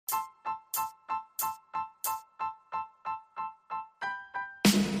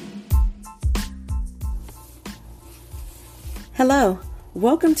Hello,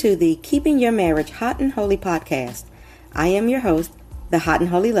 welcome to the Keeping Your Marriage Hot and Holy podcast. I am your host, the Hot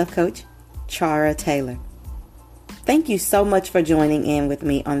and Holy Love Coach, Chara Taylor. Thank you so much for joining in with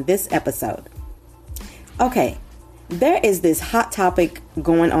me on this episode. Okay, there is this hot topic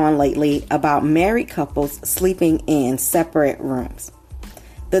going on lately about married couples sleeping in separate rooms.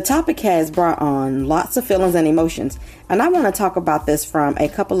 The topic has brought on lots of feelings and emotions, and I want to talk about this from a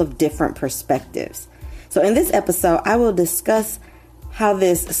couple of different perspectives. So in this episode, I will discuss how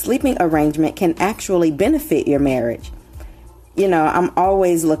this sleeping arrangement can actually benefit your marriage. You know, I'm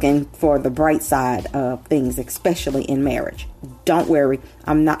always looking for the bright side of things, especially in marriage. Don't worry,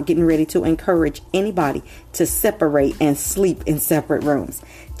 I'm not getting ready to encourage anybody to separate and sleep in separate rooms.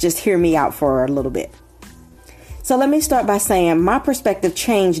 Just hear me out for a little bit. So let me start by saying my perspective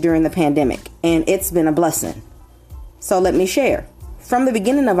changed during the pandemic, and it's been a blessing. So let me share. From the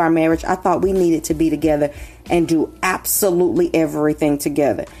beginning of our marriage, I thought we needed to be together and do absolutely everything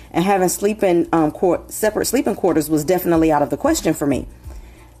together. And having separate sleeping quarters was definitely out of the question for me.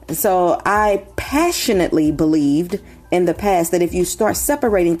 So I passionately believed in the past that if you start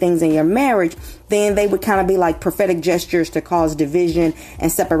separating things in your marriage, then they would kind of be like prophetic gestures to cause division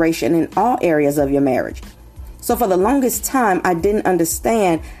and separation in all areas of your marriage. So for the longest time, I didn't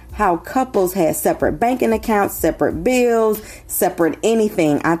understand how couples had separate banking accounts, separate bills, separate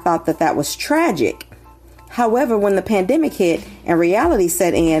anything. I thought that was tragic. However, when the pandemic hit and reality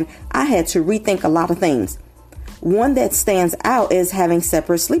set in, I had to rethink a lot of things. One that stands out is having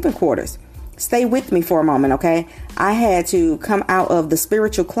separate sleeping quarters. Stay with me for a moment, okay? I had to come out of the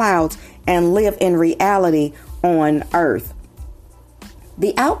spiritual clouds and live in reality on earth.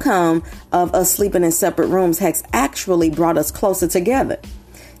 The outcome of us sleeping in separate rooms has actually brought us closer together.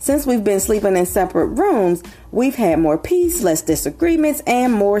 Since we've been sleeping in separate rooms, we've had more peace, less disagreements,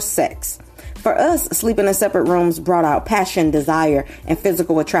 and more sex. For us, sleeping in separate rooms brought out passion, desire, and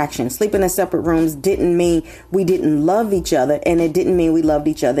physical attraction. Sleeping in separate rooms didn't mean we didn't love each other, and it didn't mean we loved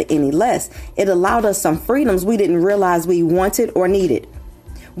each other any less. It allowed us some freedoms we didn't realize we wanted or needed.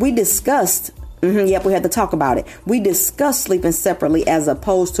 We discussed we had to talk about it. We discussed sleeping separately as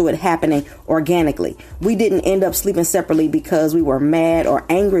opposed to it happening organically. We didn't end up sleeping separately because we were mad or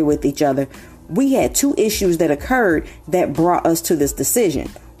angry with each other. We had two issues that occurred that brought us to this decision.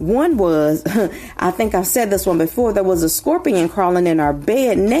 One was, I think I've said this one before, there was a scorpion crawling in our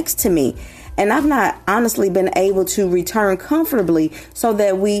bed next to me. And I've not honestly been able to return comfortably, so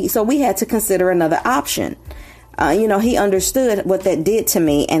we had to consider another option. He understood what that did to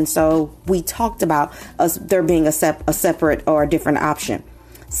me. And so we talked about there being a separate or a different option.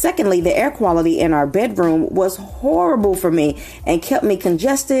 Secondly, the air quality in our bedroom was horrible for me and kept me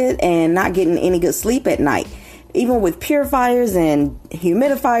congested and not getting any good sleep at night. Even with purifiers and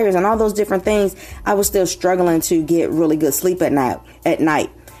humidifiers and all those different things, I was still struggling to get really good sleep at night.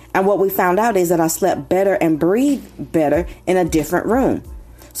 And what we found out is that I slept better and breathed better in a different room.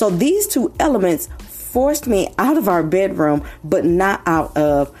 So these two elements forced me out of our bedroom, but not out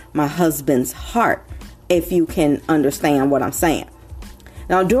of my husband's heart, if you can understand what I'm saying.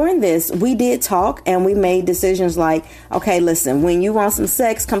 Now, during this, we did talk and we made decisions like, okay, listen, when you want some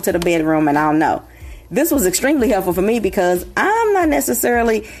sex, come to the bedroom and I'll know. This was extremely helpful for me because I'm not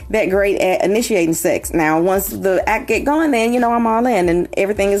necessarily that great at initiating sex. Now, once the act get going, then, I'm all in and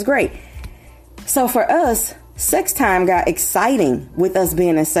everything is great. So for us, sex time got exciting with us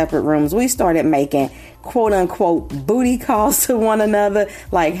being in separate rooms. We started making quote unquote booty calls to one another.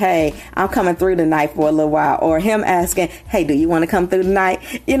 Like, hey, I'm coming through tonight for a little while. Or him asking, hey, do you want to come through tonight?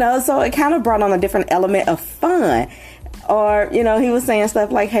 So it kind of brought on a different element of fun. Or, he was saying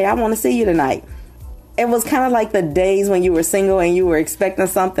stuff like, hey, I want to see you tonight. It was kind of like the days when you were single and you were expecting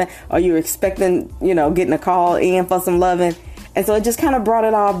something, or you were expecting, getting a call in for some loving. And so it just kind of brought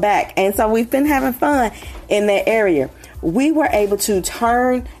it all back. And so we've been having fun in that area. We were able to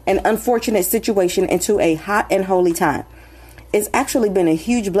turn an unfortunate situation into a hot and holy time. It's actually been a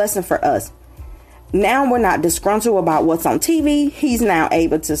huge blessing for us. Now we're not disgruntled about what's on TV. He's now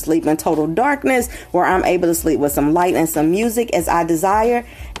able to sleep in total darkness, where I'm able to sleep with some light and some music as I desire.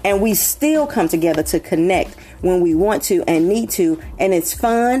 And we still come together to connect when we want to and need to. And it's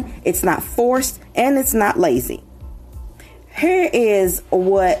fun. It's not forced and it's not lazy. Here is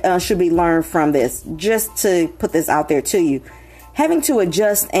what should be learned from this, just to put this out there to you. Having to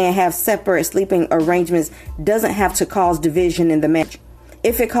adjust and have separate sleeping arrangements doesn't have to cause division in the marriage.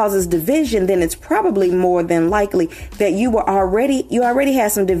 If it causes division, then it's probably more than likely that you already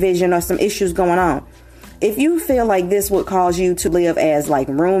had some division or some issues going on. If you feel like this would cause you to live as like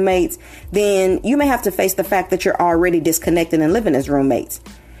roommates, then you may have to face the fact that you're already disconnected and living as roommates.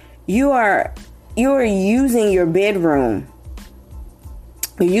 You're using your bedroom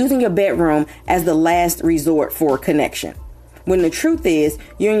You're using your bedroom as the last resort for connection. When the truth is,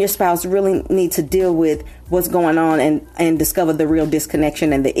 you and your spouse really need to deal with what's going on and discover the real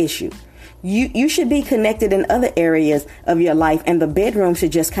disconnection and the issue. You should be connected in other areas of your life, and the bedroom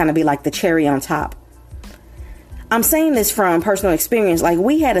should just kind of be like the cherry on top. I'm saying this from personal experience. Like,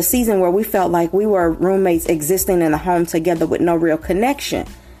 we had a season where we felt like we were roommates existing in the home together with no real connection.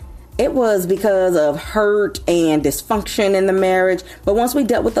 It was because of hurt and dysfunction in the marriage. But once we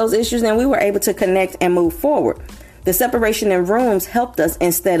dealt with those issues, then we were able to connect and move forward. The separation in rooms helped us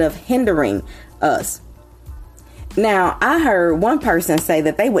instead of hindering us. Now, I heard one person say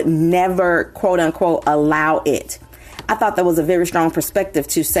that they would never, quote unquote, allow it. I thought that was a very strong perspective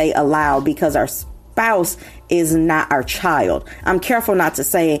to say allow, because our spouse is not our child. I'm careful not to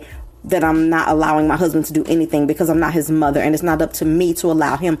say that I'm not allowing my husband to do anything, because I'm not his mother, and it's not up to me to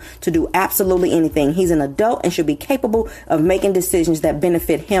allow him to do absolutely anything. He's an adult and should be capable of making decisions that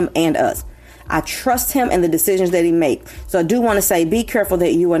benefit him and us. I trust him and the decisions that he makes. So I do want to say, be careful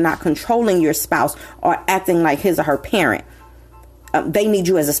that you are not controlling your spouse or acting like his or her parent. They need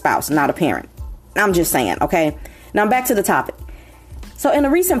you as a spouse, not a parent. I'm just saying, okay? Now back to the topic. So in a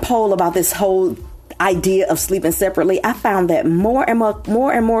recent poll about this whole idea of sleeping separately, I found that more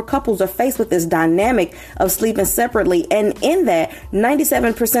and more couples are faced with this dynamic of sleeping separately. And in that,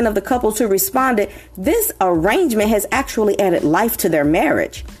 97% of the couples who responded, this arrangement has actually added life to their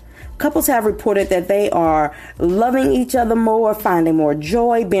marriage. Couples have reported that they are loving each other more, finding more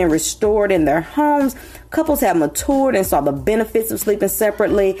joy, being restored in their homes. Couples have matured and saw the benefits of sleeping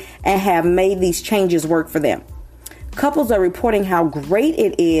separately and have made these changes work for them. Couples are reporting how great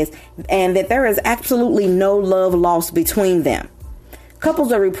it is and that there is absolutely no love lost between them.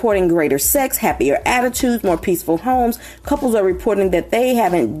 Couples are reporting greater sex, happier attitudes, more peaceful homes. Couples are reporting that they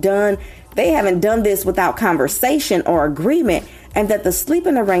haven't done this without conversation or agreement, and that the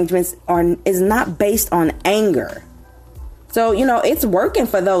sleeping arrangements is not based on anger. So, it's working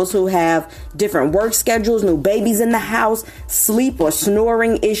for those who have different work schedules, new babies in the house, sleep or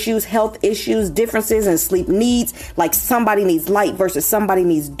snoring issues, health issues, differences in sleep needs, like somebody needs light versus somebody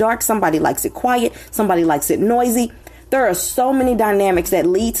needs dark, somebody likes it quiet, somebody likes it noisy. There are so many dynamics that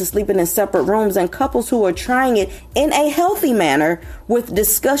lead to sleeping in separate rooms, and couples who are trying it in a healthy manner with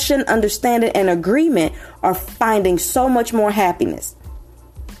discussion, understanding, and agreement are finding so much more happiness.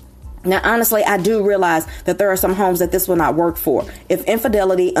 Now, honestly, I do realize that there are some homes that this will not work for. If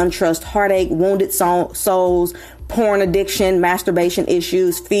infidelity, untrust, heartache, wounded souls, porn addiction, masturbation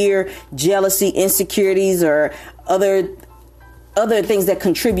issues, fear, jealousy, insecurities, or other things that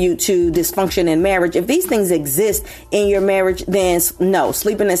contribute to dysfunction in marriage, if these things exist in your marriage, then no,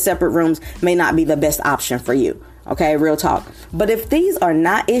 sleeping in separate rooms may not be the best option for you. Okay, real talk. But if these are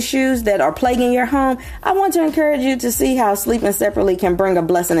not issues that are plaguing your home, I want to encourage you to see how sleeping separately can bring a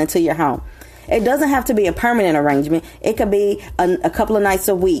blessing into your home. It doesn't have to be a permanent arrangement. It could be a couple of nights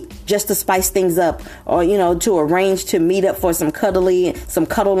a week just to spice things up, or, to arrange to meet up for some cuddle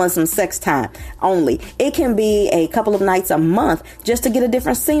and some sex time only. It can be a couple of nights a month just to get a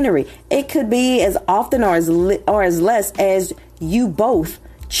different scenery. It could be as often or as less as you both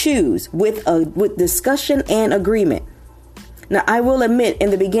choose with discussion and agreement. Now, I will admit, in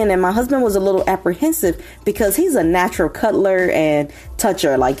the beginning, my husband was a little apprehensive because he's a natural cuddler and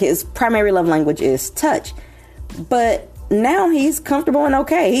toucher. Like, his primary love language is touch. But now he's comfortable and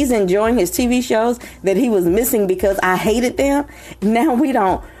okay. He's enjoying his TV shows that he was missing because I hated them. Now we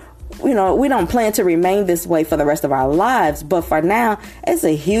don't plan to remain this way for the rest of our lives. But for now, it's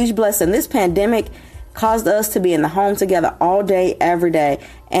a huge blessing. This pandemic caused us to be in the home together all day, every day.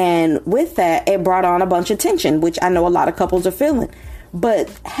 And with that, it brought on a bunch of tension, which I know a lot of couples are feeling. But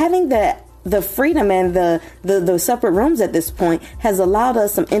having the freedom and the separate rooms at this point has allowed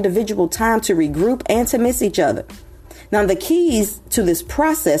us some individual time to regroup and to miss each other. Now, the keys to this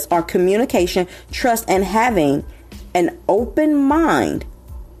process are communication, trust, and having an open mind.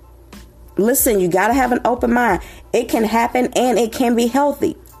 Listen, you got to have an open mind. It can happen and it can be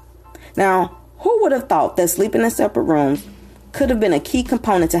healthy. Now, who would have thought that sleeping in separate rooms could have been a key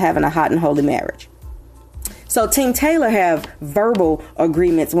component to having a hot and holy marriage? So Team Taylor have verbal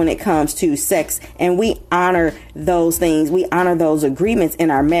agreements when it comes to sex, and we honor those things. We honor those agreements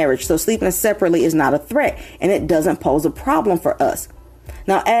in our marriage. So sleeping separately is not a threat, and it doesn't pose a problem for us.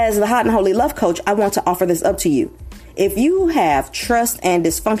 Now, as the Hot and Holy Love Coach, I want to offer this up to you. If you have trust and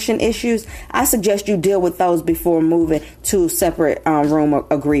dysfunction issues, I suggest you deal with those before moving to a separate room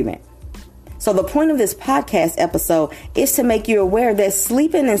agreement. So the point of this podcast episode is to make you aware that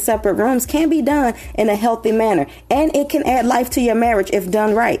sleeping in separate rooms can be done in a healthy manner, and it can add life to your marriage if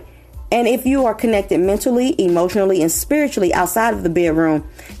done right. And if you are connected mentally, emotionally, and spiritually outside of the bedroom,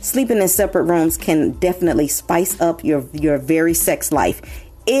 sleeping in separate rooms can definitely spice up your very sex life.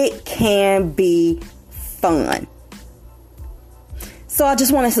 It can be fun. So I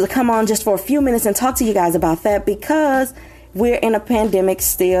just wanted to come on just for a few minutes and talk to you guys about that, because we're in a pandemic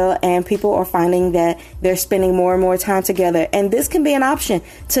still, and people are finding that they're spending more and more time together. And this can be an option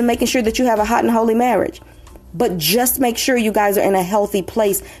to making sure that you have a hot and holy marriage. But just make sure you guys are in a healthy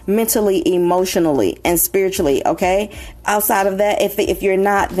place mentally, emotionally, and spiritually, okay? Outside of that, if you're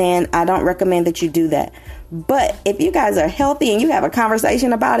not, then I don't recommend that you do that. But if you guys are healthy and you have a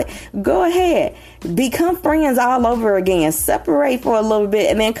conversation about it, go ahead. Become friends all over again. Separate for a little bit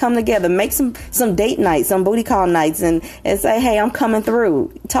and then come together. Make some date nights, some booty call nights, and say, hey, I'm coming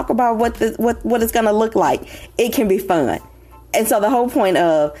through. Talk about what it's going to look like. It can be fun. And so the whole point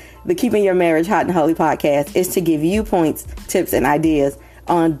of the Keeping Your Marriage Hot and Holy podcast is to give you points, tips, and ideas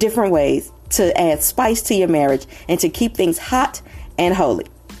on different ways to add spice to your marriage and to keep things hot and holy.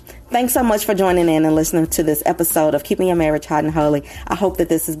 Thanks so much for joining in and listening to this episode of Keeping Your Marriage Hot and Holy. I hope that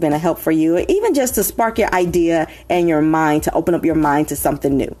this has been a help for you, even just to spark your idea and your mind, to open up your mind to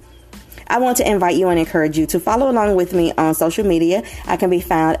something new. I want to invite you and encourage you to follow along with me on social media. I can be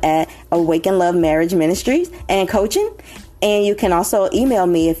found at Awaken Love Marriage Ministries and Coaching. And you can also email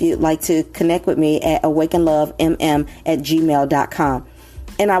me if you'd like to connect with me at awakenlovemm@gmail.com.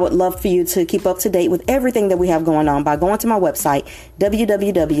 And I would love for you to keep up to date with everything that we have going on by going to my website,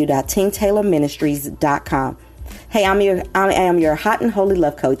 www.teamtaylorministries.com. Hey, I am your hot and holy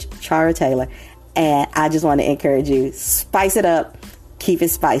love coach, Chara Taylor. And I just want to encourage you, spice it up, keep it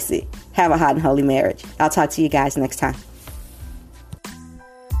spicy. Have a hot and holy marriage. I'll talk to you guys next time.